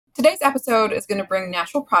Today's episode is going to bring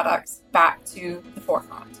natural products back to the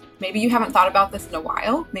forefront. Maybe you haven't thought about this in a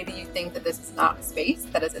while. Maybe you think that this is not a space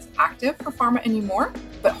that is as active for pharma anymore,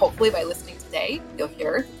 but hopefully by listening today, you'll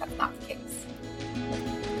hear that that's not the case.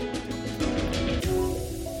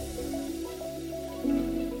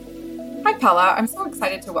 Hi, Pella. I'm so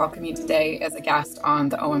excited to welcome you today as a guest on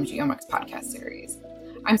the OMG Omics podcast series.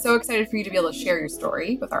 I'm so excited for you to be able to share your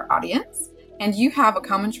story with our audience. And you have a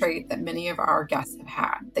common trait that many of our guests have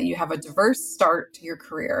had, that you have a diverse start to your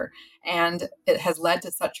career, and it has led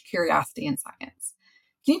to such curiosity in science.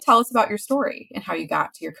 Can you tell us about your story and how you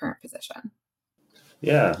got to your current position?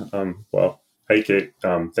 Yeah. Well, hey, Kate.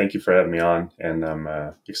 Thank you for having me on, and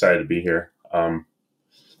I'm excited to be here.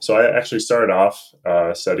 So I actually started off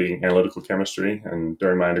studying analytical chemistry, and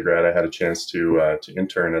during my undergrad, I had a chance to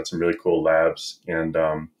intern at some really cool labs. And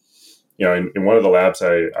in one of the labs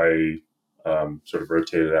I sort of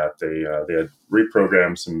rotated at, they had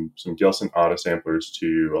reprogrammed some Gilson autosamplers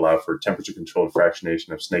to allow for temperature controlled fractionation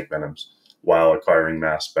of snake venoms while acquiring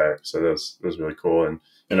mass spec. So that was really cool. And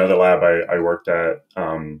another lab I worked at,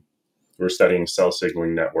 we were studying cell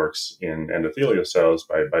signaling networks in endothelial cells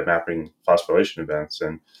by mapping phosphorylation events.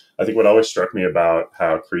 And I think what always struck me about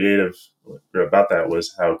how creative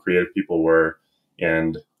people were.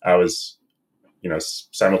 And I was,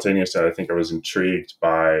 simultaneously, I think I was intrigued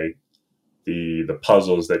by the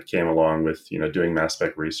puzzles that came along with, doing mass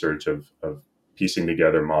spec research of piecing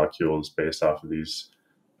together molecules based off of these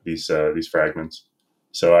fragments.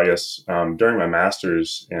 So I guess during my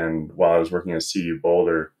master's and while I was working at CU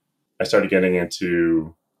Boulder, I started getting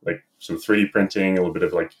into like some 3D printing, a little bit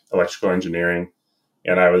of like electrical engineering,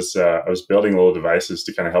 and I was building little devices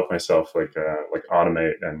to kind of help myself like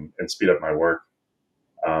automate and speed up my work.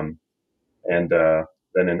 And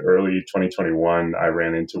then in early 2021, I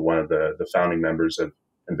ran into one of the founding members of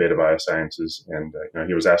Inveda Biosciences, and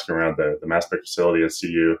he was asking around the mass spec facility at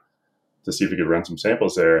CU to see if he could run some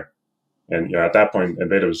samples there. And at that point,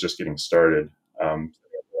 Inveda was just getting started.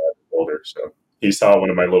 Older, so he saw one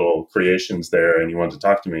of my little creations there, and he wanted to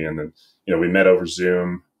talk to me. And then we met over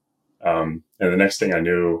Zoom. And the next thing I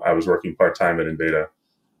knew, I was working part time at Inveda.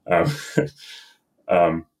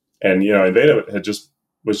 And Inveda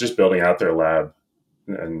was just building out their lab,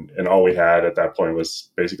 and all we had at that point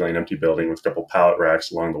was basically an empty building with a couple pallet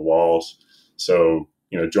racks along the walls. So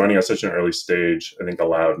joining at such an early stage, I think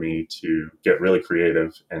allowed me to get really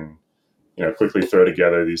creative and quickly throw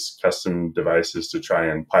together these custom devices to try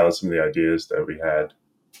and pilot some of the ideas that we had.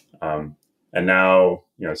 And now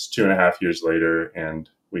it's 2.5 years later, and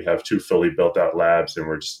we have 2 fully built out labs, and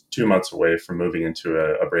we're just 2 months away from moving into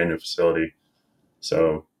a brand new facility.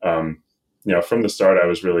 So from the start, I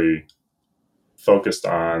was really focused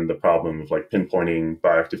on the problem of like pinpointing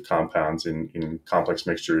bioactive compounds in complex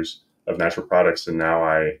mixtures of natural products. And now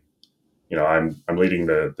I'm leading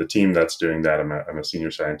the team that's doing that. I'm a senior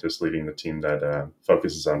scientist leading the team that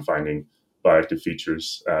focuses on finding bioactive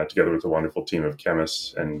features together with a wonderful team of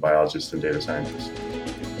chemists and biologists and data scientists.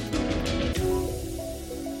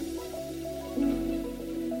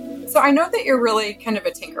 So I know that you're really kind of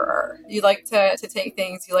a tinkerer. You like to take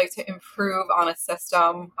things, you like to improve on a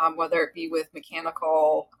system, whether it be with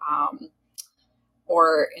mechanical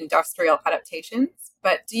or industrial adaptations.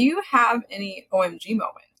 But do you have any OMG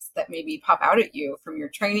moments that maybe pop out at you from your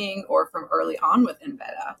training or from early on with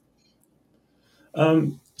Inveda?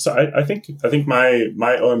 So I think my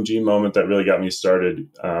OMG moment that really got me started,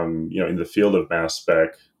 in the field of mass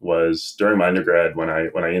spec was during my undergrad when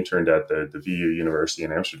I interned at the VU University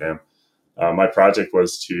in Amsterdam. My project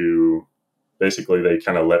was to basically they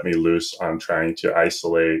kind of let me loose on trying to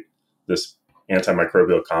isolate this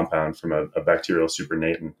antimicrobial compound from a bacterial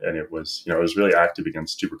supernatant, and it was really active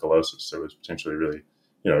against tuberculosis, so it was potentially really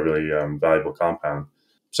valuable compound.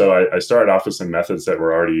 So I started off with some methods that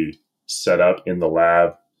were already set up in the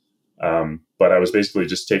lab. But I was basically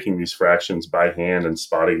just taking these fractions by hand and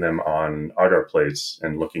spotting them on agar plates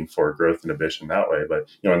and looking for growth inhibition that way. But,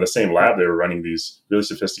 in the same lab, they were running these really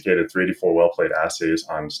sophisticated 384 well plate assays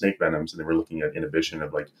on snake venoms, and they were looking at inhibition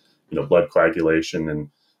of blood coagulation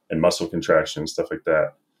and muscle contraction and stuff like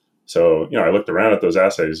that. So, I looked around at those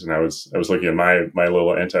assays, and I was looking at my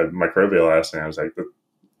little antimicrobial assay, and I was like,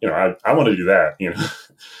 I want to do that,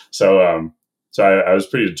 So I was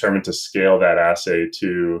pretty determined to scale that assay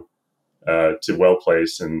to well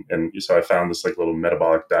place, and so I found this little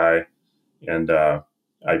metabolic dye, and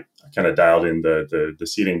I kind of dialed in the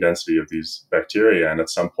seeding density of these bacteria. And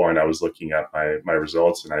at some point, I was looking at my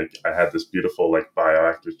results, and I had this beautiful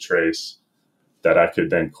bioactive trace that I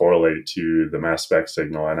could then correlate to the mass spec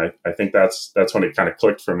signal. And I think that's when it kind of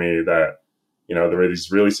clicked for me that there were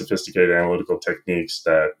these really sophisticated analytical techniques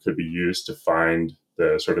that could be used to find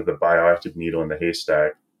the sort of the bioactive needle in the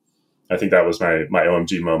haystack. I think that was my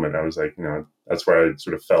OMG moment. I was like, that's where I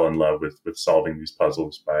sort of fell in love with solving these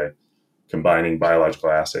puzzles by combining biological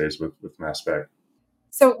assays with mass spec.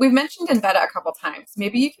 So we've mentioned Enveda a couple times.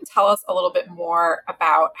 Maybe you can tell us a little bit more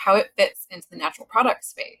about how it fits into the natural product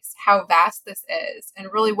space, how vast this is,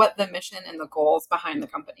 and really what the mission and the goals behind the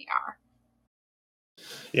company are.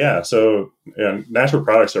 Yeah, so natural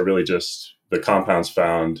products are really just the compounds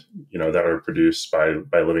found, that are produced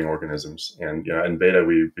by living organisms. And in Beta,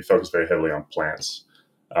 we focus very heavily on plants.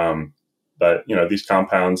 But these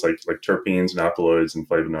compounds like terpenes and alkaloids and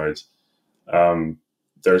flavonoids,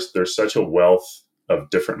 there's such a wealth of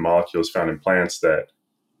different molecules found in plants that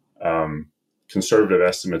conservative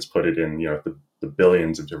estimates put it in the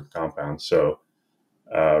billions of different compounds. So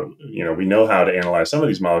we know how to analyze some of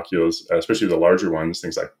these molecules, especially the larger ones,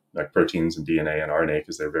 things like proteins and DNA and RNA,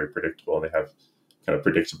 because they're very predictable. They have kind of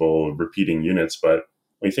predictable repeating units. But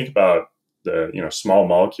when you think about the small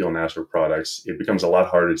molecule natural products, it becomes a lot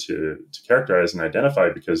harder to characterize and identify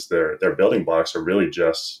because their building blocks are really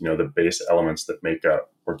just the base elements that make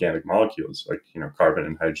up organic molecules, like carbon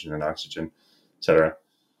and hydrogen and oxygen, et cetera.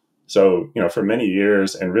 So, for many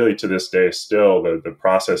years, and really to this day still, the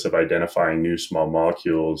process of identifying new small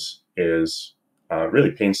molecules is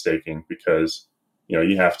really painstaking because,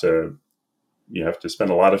 you have to spend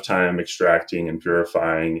a lot of time extracting and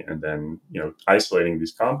purifying and then, isolating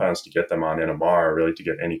these compounds to get them on NMR, really to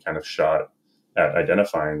get any kind of shot at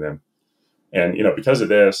identifying them. And, because of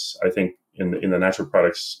this, I think in the natural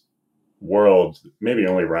products world, maybe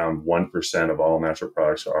only around 1% of all natural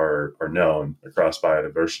products are known across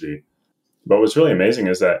biodiversity. But what's really amazing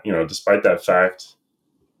is that, despite that fact,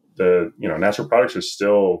 the, natural products are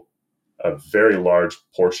still a very large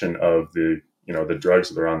portion of the drugs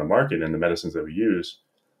that are on the market and the medicines that we use.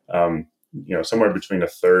 Somewhere between a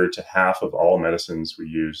third to half of all medicines we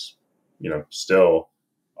use, still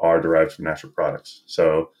are derived from natural products.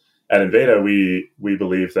 So at Enveda, we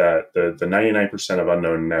believe that the 99% of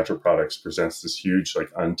unknown natural products presents this huge,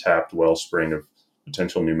 untapped wellspring of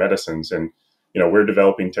potential new medicines. And, we're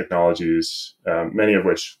developing technologies, many of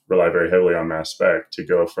which rely very heavily on mass spec, to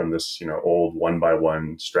go from this, old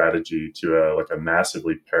one-by-one strategy to a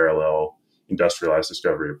massively parallel industrialized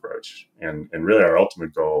discovery approach. And really our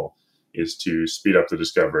ultimate goal is to speed up the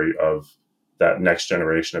discovery of that next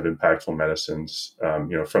generation of impactful medicines,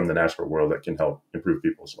 from the natural world that can help improve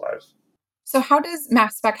people's lives. So how does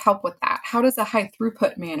mass spec help with that? How does a high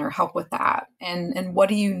throughput manner help with that? And what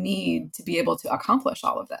do you need to be able to accomplish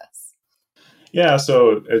all of this? Yeah,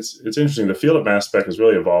 so it's interesting. The field of mass spec has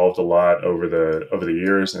really evolved a lot over the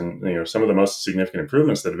years, and some of the most significant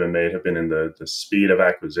improvements that have been made have been in the speed of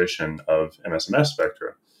acquisition of MSMS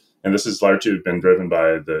spectra. And this has largely been driven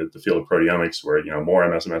by the field of proteomics, where more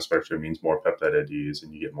MSMS spectra means more peptide IDs,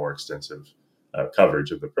 and you get more extensive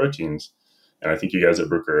coverage of the proteins. And I think you guys at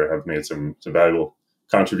Bruker have made some valuable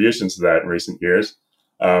contributions to that in recent years.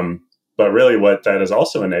 But really what that has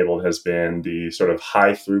also enabled has been the sort of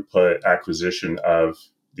high throughput acquisition of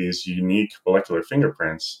these unique molecular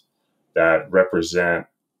fingerprints that represent,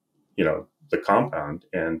 the compound.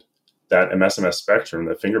 And that MSMS spectrum,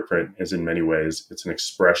 the fingerprint, is in many ways, it's an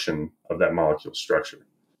expression of that molecule structure.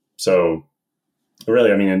 So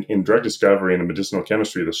really, in drug discovery and in medicinal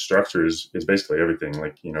chemistry, the structure is basically everything.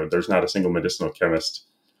 There's not a single medicinal chemist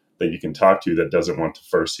that you can talk to that doesn't want to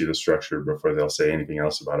first see the structure before they'll say anything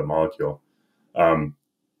else about a molecule.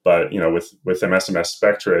 But with MSMS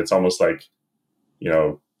spectra, it's almost like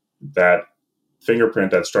that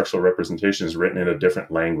fingerprint, that structural representation, is written in a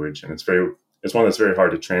different language, and it's one that's very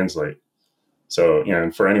hard to translate. So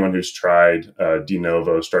and for anyone who's tried de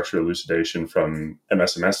novo structural elucidation from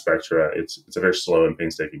MSMS spectra, it's a very slow and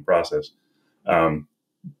painstaking process.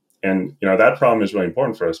 And that problem is really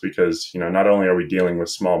important for us because not only are we dealing with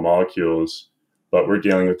small molecules, but we're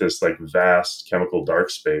dealing with this vast chemical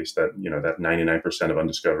dark space that that 99% of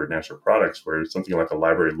undiscovered natural products, where something like a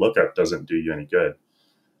library lookup doesn't do you any good.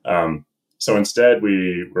 So instead,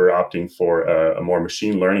 we're opting for a more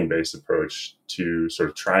machine learning based approach to sort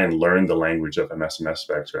of try and learn the language of MSMS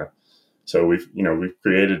spectra. So we've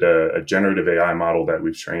created a generative AI model that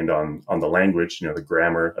we've trained on the language, the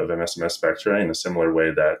grammar of MSMS spectra, in a similar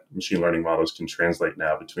way that machine learning models can translate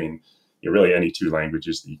now between really any two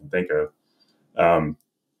languages that you can think of.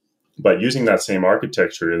 But using that same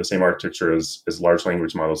architecture, the same architecture as large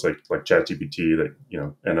language models like ChatGPT that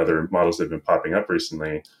and other models that have been popping up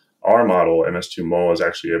recently, our model MS2Mol is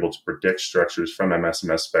actually able to predict structures from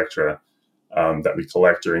MSMS spectra that we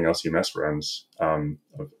collect during LCMS runs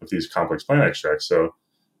of these complex plant extracts. So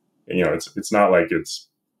it's not like it's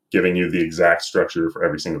giving you the exact structure for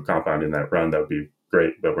every single compound in that run. That would be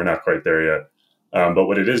great, but we're not quite there yet. But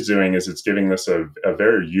what it is doing is it's giving us a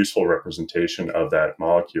very useful representation of that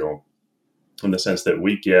molecule, in the sense that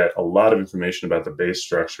we get a lot of information about the base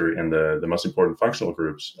structure and the most important functional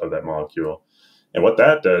groups of that molecule. And what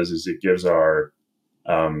that does is it gives our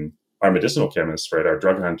medicinal chemists, right, our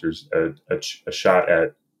drug hunters, a shot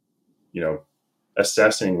at,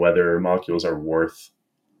 assessing whether molecules are worth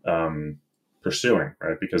pursuing,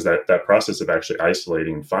 right? Because that process of actually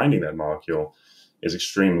isolating and finding that molecule is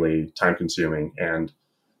extremely time consuming, and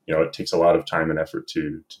it takes a lot of time and effort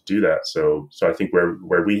to do that. So I think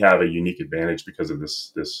where we have a unique advantage because of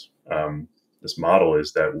this model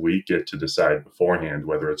is that we get to decide beforehand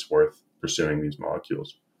whether it's worth pursuing these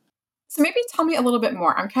molecules. So maybe tell me a little bit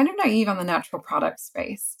more. I'm kind of naive on the natural product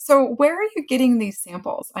space. So where are you getting these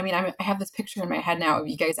samples? I mean, I have this picture in my head now of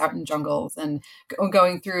you guys out in jungles and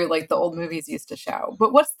going through like the old movies used to show.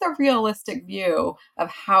 But what's the realistic view of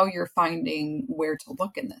how you're finding where to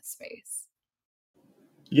look in this space?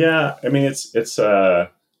 Yeah, I mean, it's. I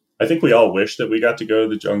think we all wish that we got to go to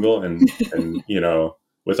the jungle and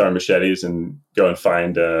with our machetes and go and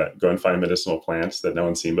find medicinal plants that no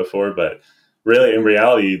one's seen before. But really, in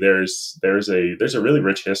reality, there's a really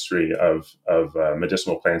rich history of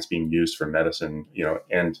medicinal plants being used for medicine.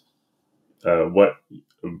 And what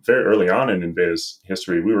very early on in Inveda's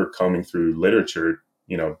history, we were combing through literature,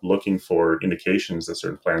 looking for indications that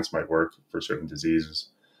certain plants might work for certain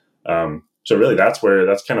diseases. So really, that's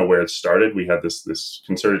kind of where it started. We had this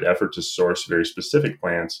concerted effort to source very specific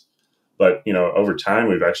plants, but over time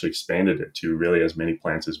we've actually expanded it to really as many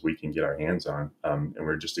plants as we can get our hands on, and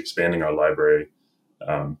we're just expanding our library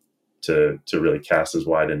to really cast as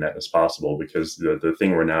wide a net as possible. Because the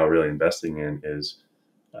thing we're now really investing in is,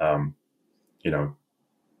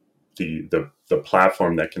 the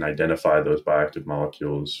platform that can identify those bioactive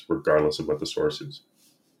molecules regardless of what the source is.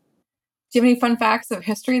 Do you have any fun facts of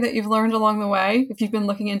history that you've learned along the way? If you've been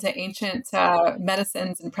looking into ancient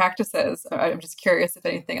medicines and practices, I'm just curious if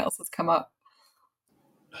anything else has come up.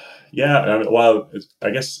 Yeah, well,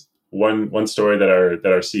 I guess one story that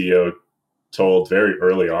our CEO told very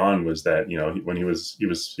early on was that when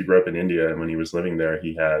he grew up in India, and when he was living there,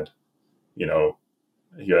 he had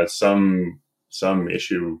some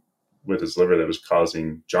issue with his liver that was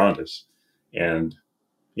causing jaundice, and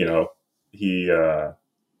he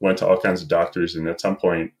went to all kinds of doctors, and at some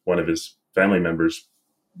point, one of his family members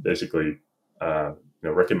basically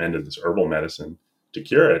recommended this herbal medicine to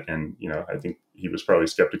cure it. And I think he was probably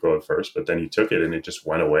skeptical at first, but then he took it and it just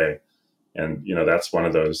went away. And that's one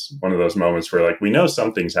of those moments where, like, we know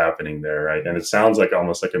something's happening there, right? And it sounds like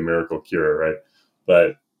almost like a miracle cure, right?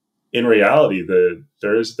 But in reality,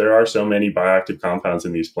 there are so many bioactive compounds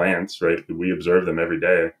in these plants, right? We observe them every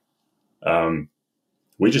day.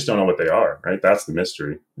 We just don't know what they are, right? That's the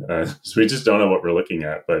mystery. So we just don't know what we're looking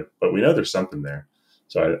at, but we know there's something there.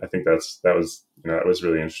 So I think that was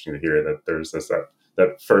really interesting to hear that there's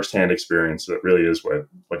that firsthand experience that really is what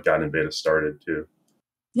got Inveda started too.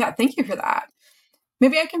 Yeah, thank you for that.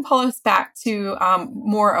 Maybe I can pull us back to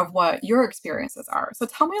more of what your experiences are. So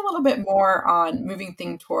tell me a little bit more on moving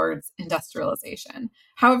things towards industrialization.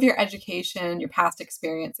 How have your education, your past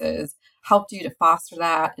experiences helped you to foster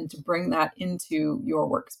that and to bring that into your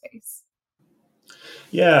workspace?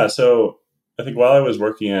 Yeah, so I think while I was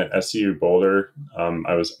working at SCU Boulder,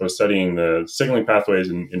 I was studying the signaling pathways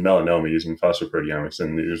in melanoma using phosphoproteomics,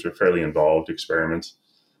 and these were fairly involved experiments.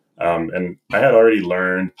 And I had already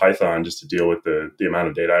learned Python just to deal with the amount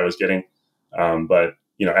of data I was getting. But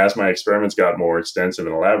as my experiments got more extensive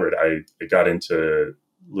and elaborate, I got into a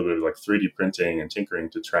little bit of like 3D printing and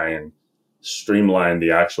tinkering to try and streamline the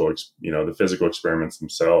actual, the physical experiments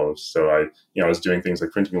themselves. So I was doing things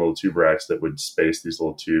like printing little tube racks that would space these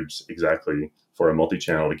little tubes exactly for a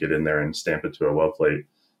multi-channel to get in there and stamp it to a well plate,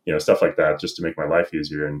 stuff like that, just to make my life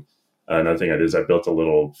easier. And another thing I did is I built a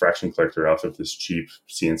little fraction collector off of this cheap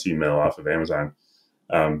CNC mill off of Amazon,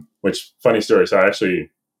 which, funny story. So I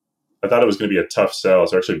thought it was going to be a tough sell.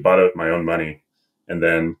 So I actually bought it with my own money. And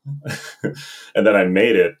then, I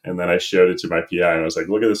made it, and then I showed it to my PI, and I was like,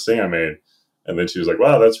 "Look at this thing I made." And then she was like,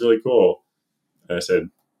 "Wow, that's really cool." And I said,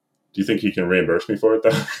 "Do you think he can reimburse me for it,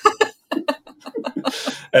 though?"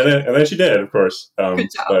 and then she did, of course. Good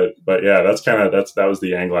job. But yeah, that was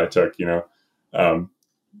the angle I took,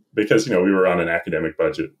 because we were on an academic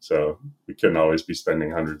budget, so we couldn't always be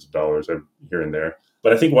spending hundreds of dollars here and there.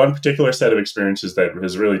 But I think one particular set of experiences that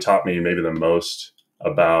has really taught me maybe the most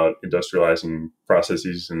about industrializing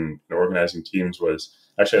processes and organizing teams was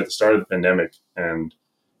actually at the start of the pandemic. And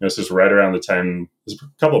this is right around the time, it was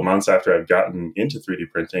a couple of months after I'd gotten into 3D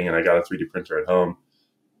printing, and I got a 3D printer at home.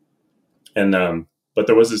 And but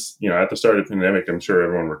there was this, at the start of the pandemic, I'm sure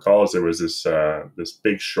everyone recalls, there was this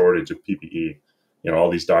big shortage of PPE. All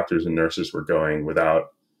these doctors and nurses were going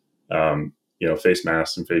without face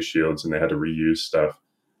masks and face shields, and they had to reuse stuff.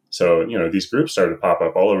 So these groups started to pop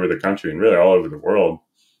up all over the country and really all over the world,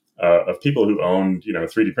 of people who owned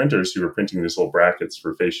 3D printers who were printing these little brackets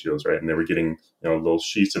for face shields, right? And they were getting little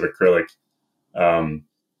sheets of acrylic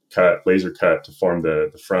laser cut to form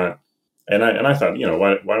the front. And I thought,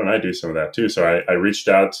 why don't I do some of that too? So I reached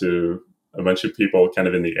out to a bunch of people kind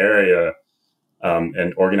of in the area,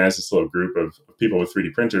 and organized this little group of people with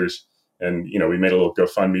 3D printers. And we made a little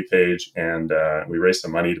GoFundMe page, and we raised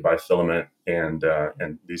some money to buy filament and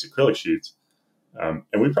these acrylic sheets. And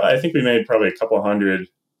I think we made probably a couple hundred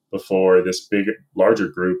before this larger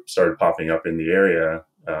group started popping up in the area,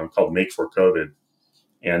 called Make for COVID.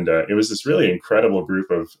 And it was this really incredible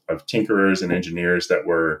group of tinkerers and engineers that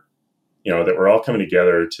were all coming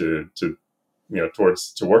together to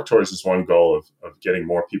work towards this one goal of getting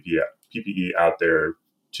more PPE out there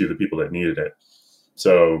to the people that needed it.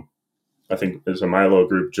 So I think my little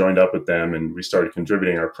group joined up with them, and we started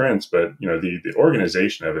contributing our prints. But the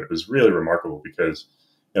organization of it was really remarkable, because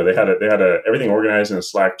they had everything organized in a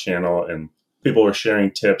Slack channel, and people were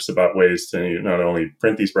sharing tips about ways to not only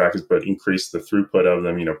print these brackets but increase the throughput of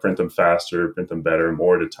them. Print them faster, print them better,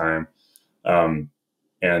 more at a time.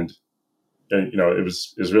 And it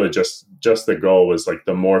was really just the goal was like,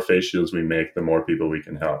 the more face shields we make, the more people we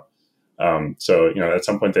can help. So at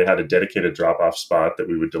some point they had a dedicated drop-off spot that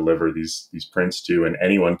we would deliver these prints to, and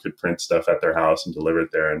anyone could print stuff at their house and deliver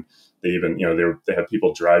it there. And they even, they had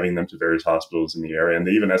people driving them to various hospitals in the area. And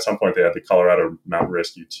they even, at some point, they had the Colorado Mountain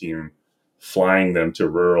Rescue Team flying them to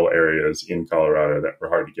rural areas in Colorado that were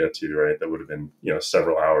hard to get to, right? That would have been,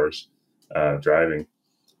 several hours driving.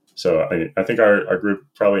 So I think our group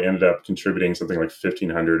probably ended up contributing something like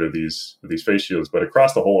 1,500 of these face shields, but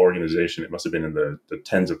across the whole organization, it must have been in the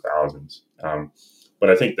tens of thousands. But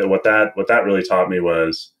I think that what that really taught me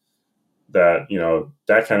was that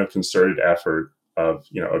that kind of concerted effort of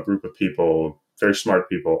a group of people, very smart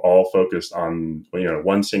people, all focused on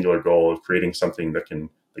one singular goal of creating something that can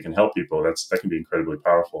help people. That can be incredibly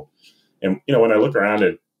powerful. And when I look around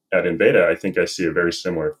at Enveda, I think I see a very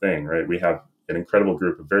similar thing, right? We have an incredible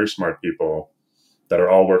group of very smart people that are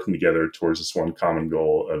all working together towards this one common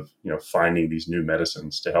goal of finding these new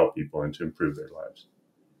medicines to help people and to improve their lives.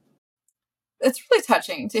 It's really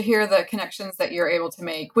touching to hear the connections that you're able to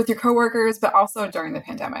make with your coworkers, but also during the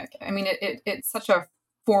pandemic. I mean, it's such a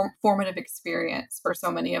formative experience for so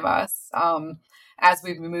many of us, as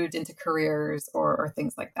we've moved into careers or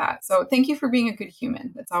things like that. So thank you for being a good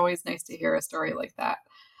human. It's always nice to hear a story like that.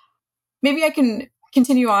 Maybe I can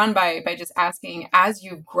continue on by just asking, as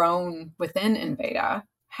you've grown within Enveda,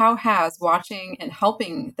 how has watching and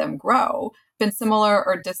helping them grow been similar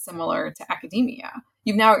or dissimilar to academia?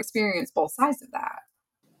 You've now experienced both sides of that.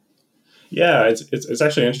 Yeah, it's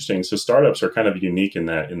actually interesting. So startups are kind of unique in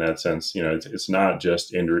that sense. It's not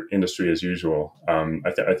just industry as usual.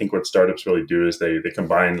 I think what startups really do is they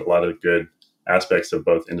combine a lot of good aspects of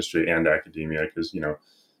both industry and academia, because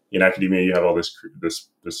in academia you have all this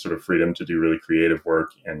sort of freedom to do really creative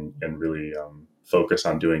work and really focus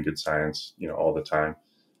on doing good science all the time,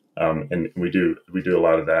 and we do a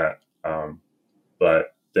lot of that.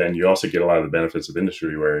 But then you also get a lot of the benefits of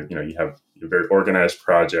industry, where you have very organized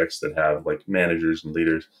projects that have like managers and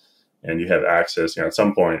leaders, and you have access. At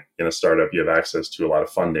some point in a startup, you have access to a lot of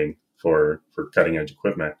funding for cutting edge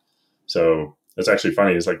equipment. So it's actually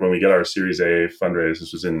funny. It's like when we get our Series A fundraise,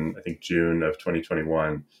 this was in, I think, June of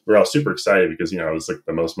 2021. We're all super excited because, it was like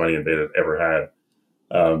the most money Enveda ever had.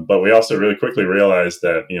 But we also really quickly realized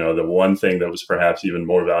that, the one thing that was perhaps even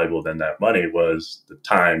more valuable than that money was the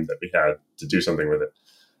time that we had to do something with it.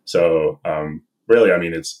 So really, I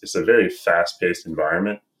mean, it's a very fast-paced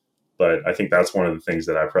environment, but I think that's one of the things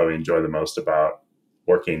that I probably enjoy the most about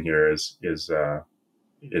working here is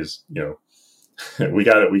we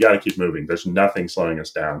got to keep moving. There's nothing slowing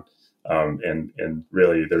us down, and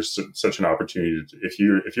really, there's such an opportunity if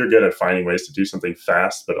you're good at finding ways to do something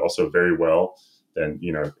fast but also very well, then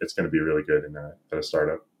it's going to be really good at a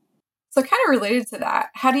startup. So kind of related to that,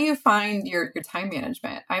 how do you find your time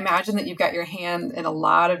management? I imagine that you've got your hand in a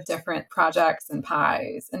lot of different projects and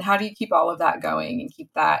pies, and how do you keep all of that going and keep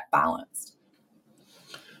that balanced?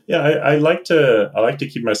 Yeah, I like to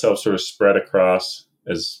keep myself sort of spread across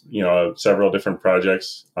several different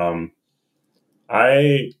projects.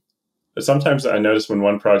 I sometimes I notice when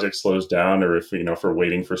one project slows down, or if we're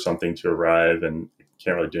waiting for something to arrive, and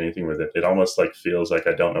can't really do anything with it. It almost like feels like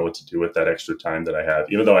I don't know what to do with that extra time that I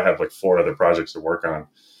have, even though I have like 4 other projects to work on.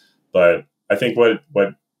 But I think what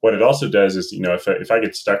it also does is, if I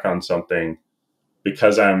get stuck on something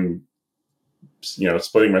because I'm,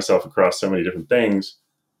 splitting myself across so many different things,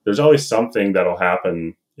 there's always something that'll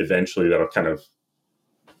happen eventually that'll kind of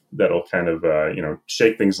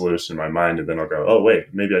shake things loose in my mind, and then I'll go, oh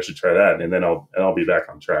wait, maybe I should try that, and then I'll be back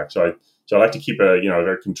on track. So I like to keep a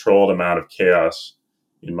very controlled amount of chaos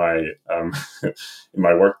in my in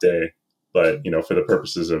my workday, but for the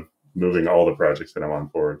purposes of moving all the projects that I'm on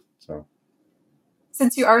forward. So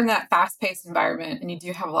since you are in that fast-paced environment and you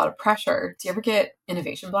do have a lot of pressure, do you ever get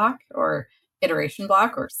innovation block or iteration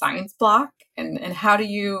block or science block? And how do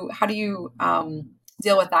you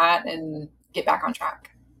deal with that and get back on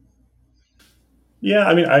track? Yeah,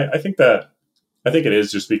 I mean, I think it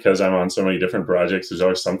is just because I'm on so many different projects. There's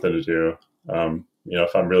always something to do.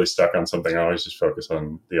 If I'm really stuck on something, I always just focus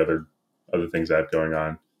on the other things I have going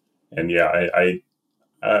on. And yeah, I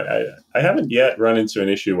haven't yet run into an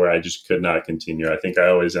issue where I just could not continue. I think I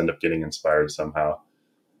always end up getting inspired somehow.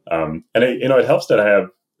 And it helps that I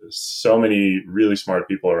have so many really smart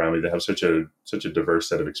people around me that have such a diverse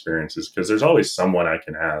set of experiences, because there's always someone I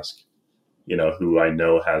can ask, who I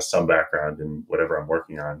know has some background in whatever I'm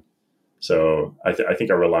working on. So I think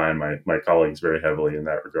I rely on my colleagues very heavily in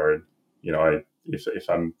that regard. If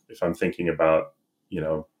I'm thinking about,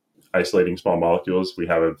 isolating small molecules, we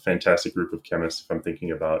have a fantastic group of chemists. If I'm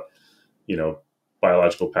thinking about,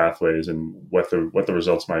 biological pathways and what the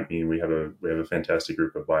results might mean, we have a fantastic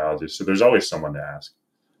group of biologists. So there's always someone to ask.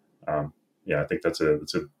 I think that's a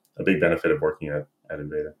big benefit of working at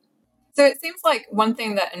Inveda. So it seems like one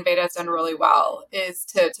thing that Inveda has done really well is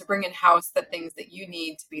to bring in-house the things that you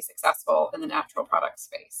need to be successful in the natural product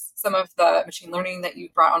space. Some of the machine learning that you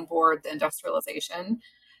brought on board, the industrialization.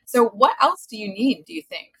 So what else do you need, do you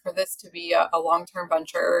think, for this to be a long-term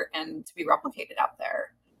venture and to be replicated out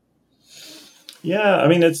there? Yeah, I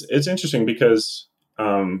mean, it's interesting because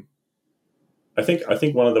I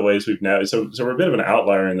think one of the ways we've now, so we're a bit of an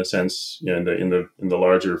outlier in the sense, in the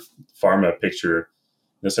larger pharma picture,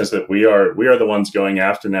 in the sense that we are the ones going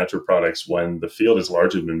after natural products when the field has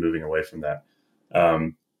largely been moving away from that.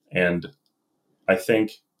 And I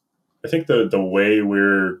think the way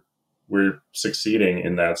we're succeeding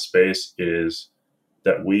in that space is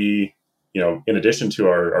that we, in addition to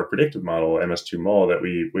our predictive model, MS2Mol, that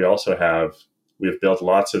we also have built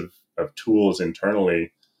lots of tools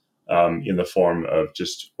internally, in the form of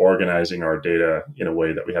just organizing our data in a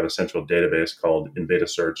way that we have a central database called Inveda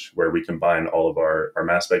Search, where we combine all of our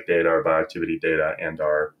mass spec data, our bioactivity data, and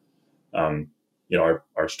our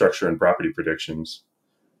structure and property predictions.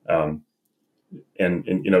 And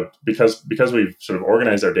because we've sort of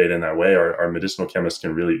organized our data in that way, our medicinal chemists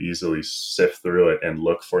can really easily sift through it and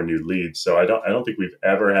look for new leads. So I don't think we've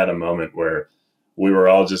ever had a moment where we were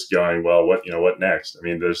all just going, well, what next? I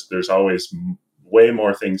mean, there's always way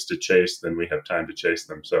more things to chase than we have time to chase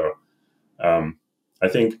them. So I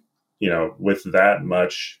think, with that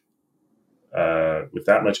much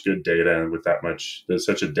good data and there's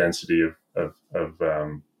such a density of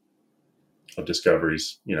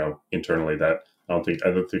discoveries, internally, that I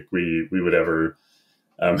don't think we would ever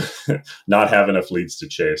not have enough leads to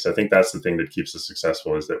chase. I think that's the thing that keeps us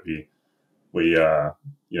successful, is that we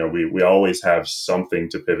always have something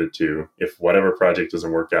to pivot to. If whatever project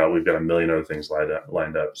doesn't work out, we've got a million other things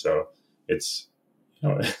lined up. So it's,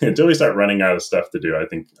 until we start running out of stuff to do, I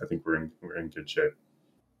think we're in good shape.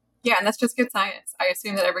 Yeah, and that's just good science. I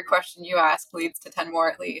assume that every question you ask leads to 10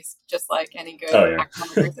 more at least, just like any good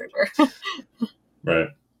academic researcher. Right.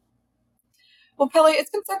 Well, Pele,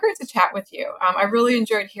 it's been so great to chat with you. I really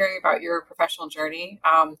enjoyed hearing about your professional journey.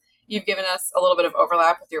 You've given us a little bit of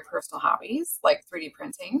overlap with your personal hobbies, like 3D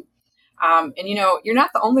printing. And, you're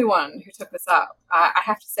not the only one who took this up. I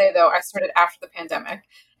have to say, though, I started after the pandemic.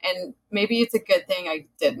 And maybe it's a good thing I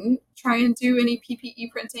didn't try and do any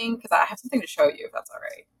PPE printing, because I have something to show you, if that's all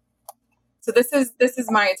right. So this is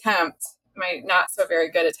my attempt, my not so very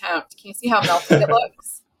good attempt. Can you see how melted it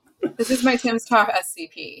looks? This is my timsTOF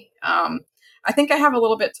SCP. I think I have a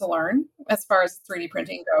little bit to learn as far as 3D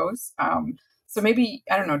printing goes. So maybe,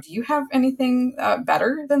 I don't know, do you have anything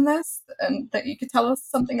better than this and that you could tell us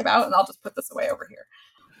something about? And I'll just put this away over here.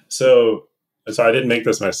 So I didn't make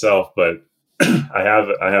this myself, but I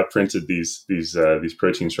have printed these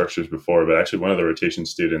protein structures before. But actually, one of the rotation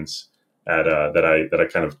students that I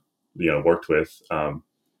kind of worked with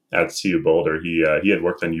at CU Boulder, he had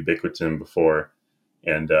worked on ubiquitin before,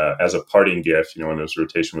 and as a parting gift, when his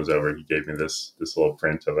rotation was over, he gave me this little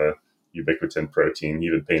print of a ubiquitin protein. He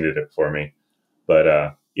even painted it for me.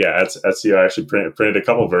 But yeah, at SEO, I actually printed a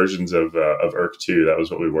couple versions of ERK2. That was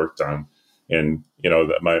what we worked on. And,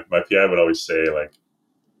 my PI would always say, like,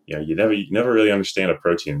 you never really understand a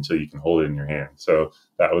protein until you can hold it in your hand. So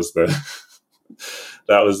that was the,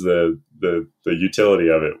 that was the utility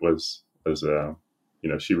of it was,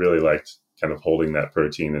 she really liked kind of holding that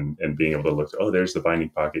protein and being able to look, oh, there's the binding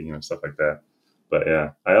pocket, stuff like that. But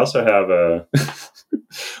yeah, I also have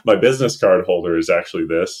my business card holder is actually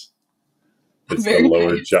this. It's Very the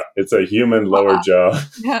lower nice. jaw. It's a human lower jaw.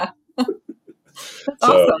 Yeah. That's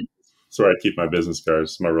So awesome. that's where I keep my business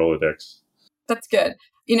cards, my Rolodex. That's good.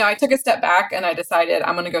 I took a step back and I decided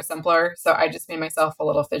I'm going to go simpler. So I just made myself a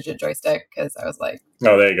little fidget joystick because I was like,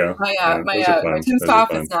 oh, there you go. my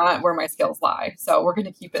timStop is not where my skills lie. So we're going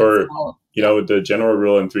to keep it small. The general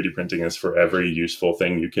rule in 3D printing is for every useful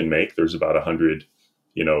thing you can make, there's about 100,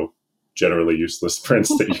 generally useless prints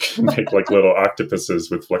that you can make, like little octopuses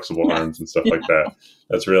with flexible arms and stuff like that.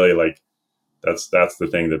 That's really that's the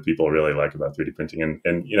thing that people really like about 3D printing. And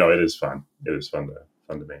it is fun. It is fun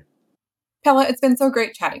to make. Pelle, it's been so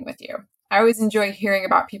great chatting with you. I always enjoy hearing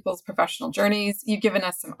about people's professional journeys. You've given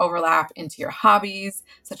us some overlap into your hobbies,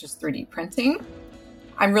 such as 3D printing.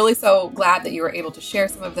 I'm really so glad that you were able to share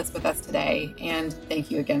some of this with us today, and thank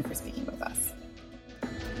you again for speaking with us.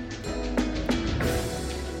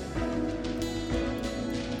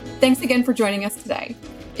 Thanks again for joining us today.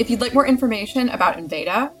 If you'd like more information about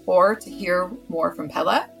Enveda or to hear more from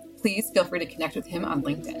Pelle, please feel free to connect with him on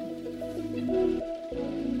LinkedIn.